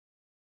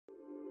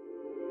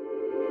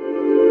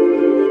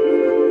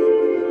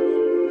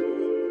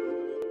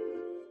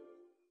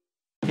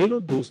Hello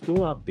दोस्तों,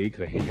 आप देख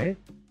रहे हैं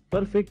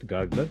परफेक्ट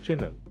गार्डनर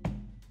चैनल।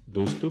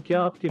 दोस्तों,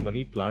 क्या आपके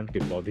मनी प्लांट के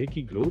पौधे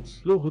की ग्रोथ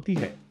स्लो होती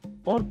है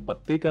और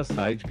पत्ते का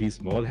साइज भी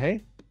स्मॉल है?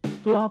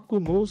 तो आपको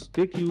नो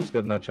स्टिक यूज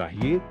करना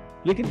चाहिए।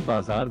 लेकिन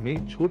बाजार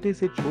में छोटे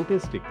से छोटे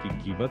स्टिक की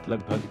कीमत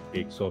लगभग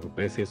 100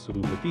 रुपए से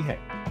शुरू होती है,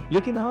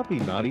 लेकिन आप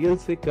नारियल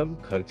से कम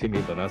खर्चे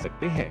में बना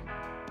सकते हैं।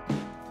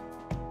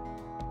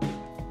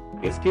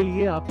 इसके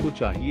लिए आपको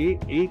चाहिए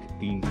एक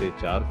 3 से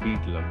 4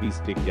 फीट लंबी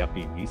स्टिक या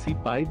पीवीसी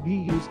पाइप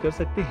भी यूज कर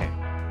सकते हैं,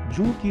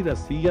 जूट की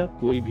रस्सी या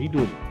कोई भी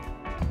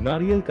डोरी,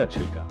 नारियल का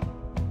छिलका।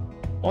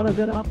 और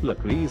अगर आप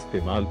लकड़ी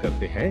इस्तेमाल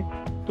करते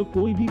हैं तो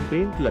कोई भी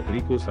पेंट लकड़ी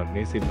को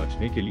सड़ने से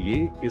बचने के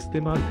लिए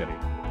इस्तेमाल करें।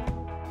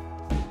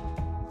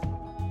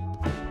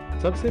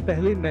 सबसे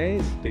पहले नए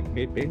स्टिक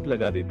में पेंट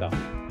लगा देता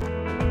हूँ।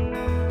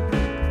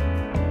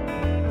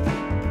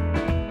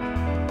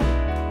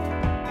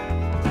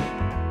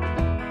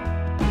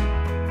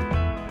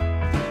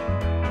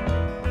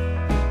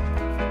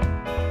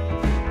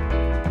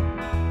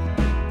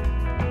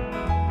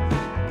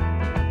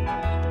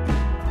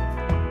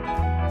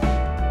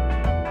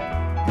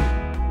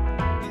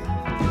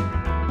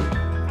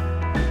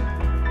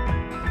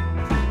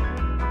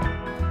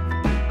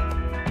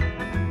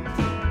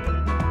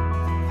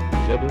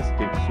 जब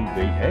स्टिक सूख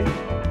गई है,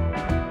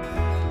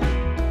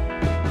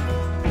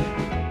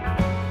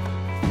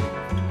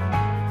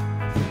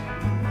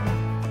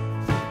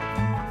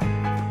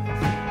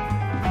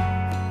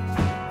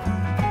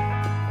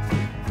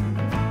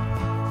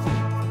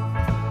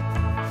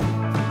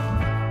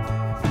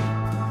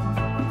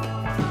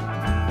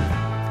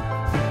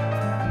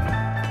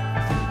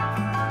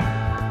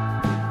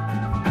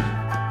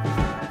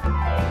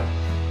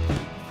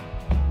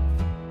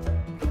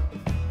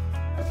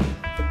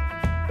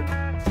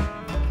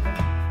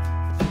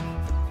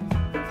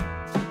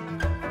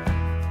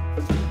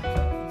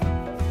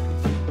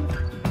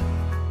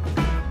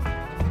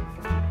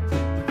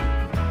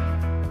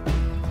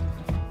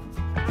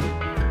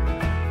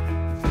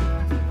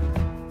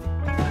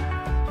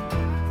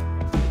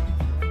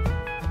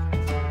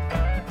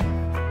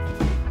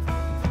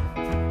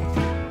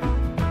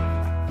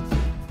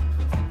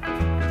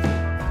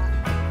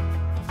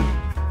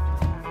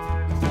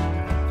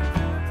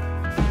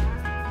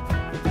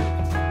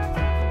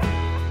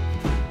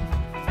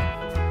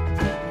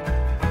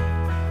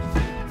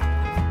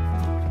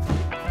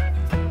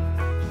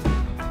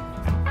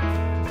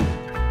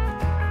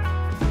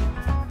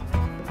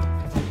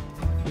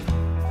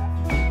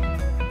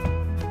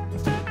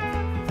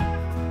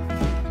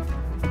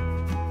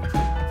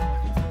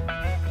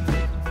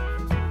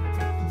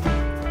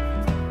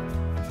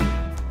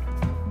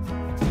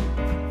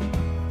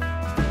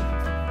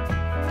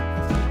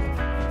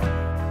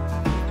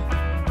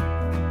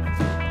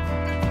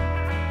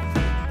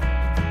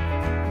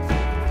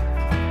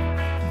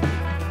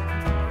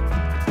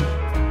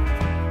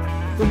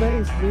 तो मैं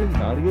इसमें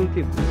नारियल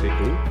के भूसे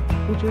को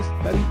कुछ इस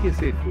तरीके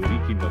से डोरी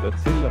की मदद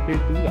से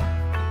लपेट दूंगा।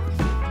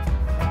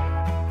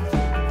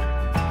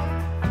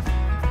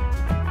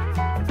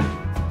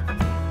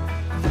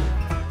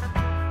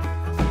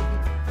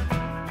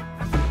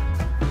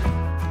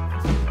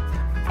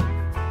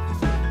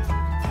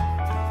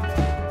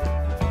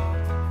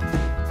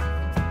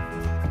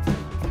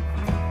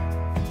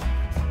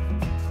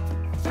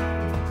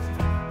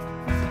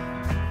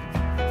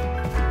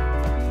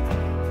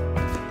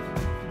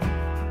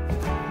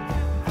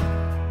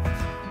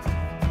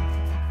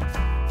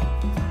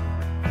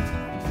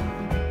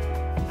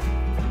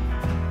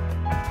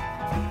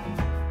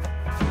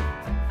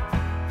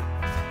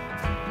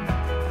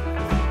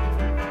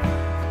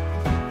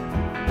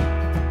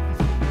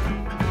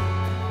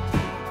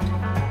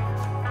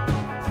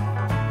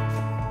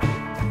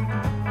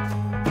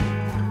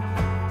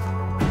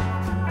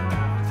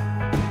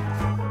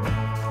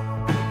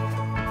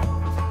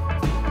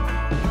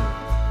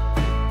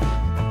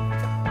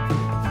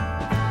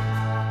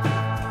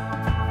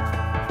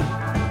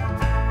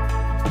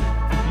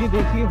 ये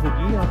देखिए,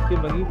 होगी आपके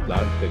मनी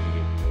प्लांट के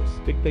लिए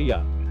स्टिक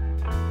तैयार।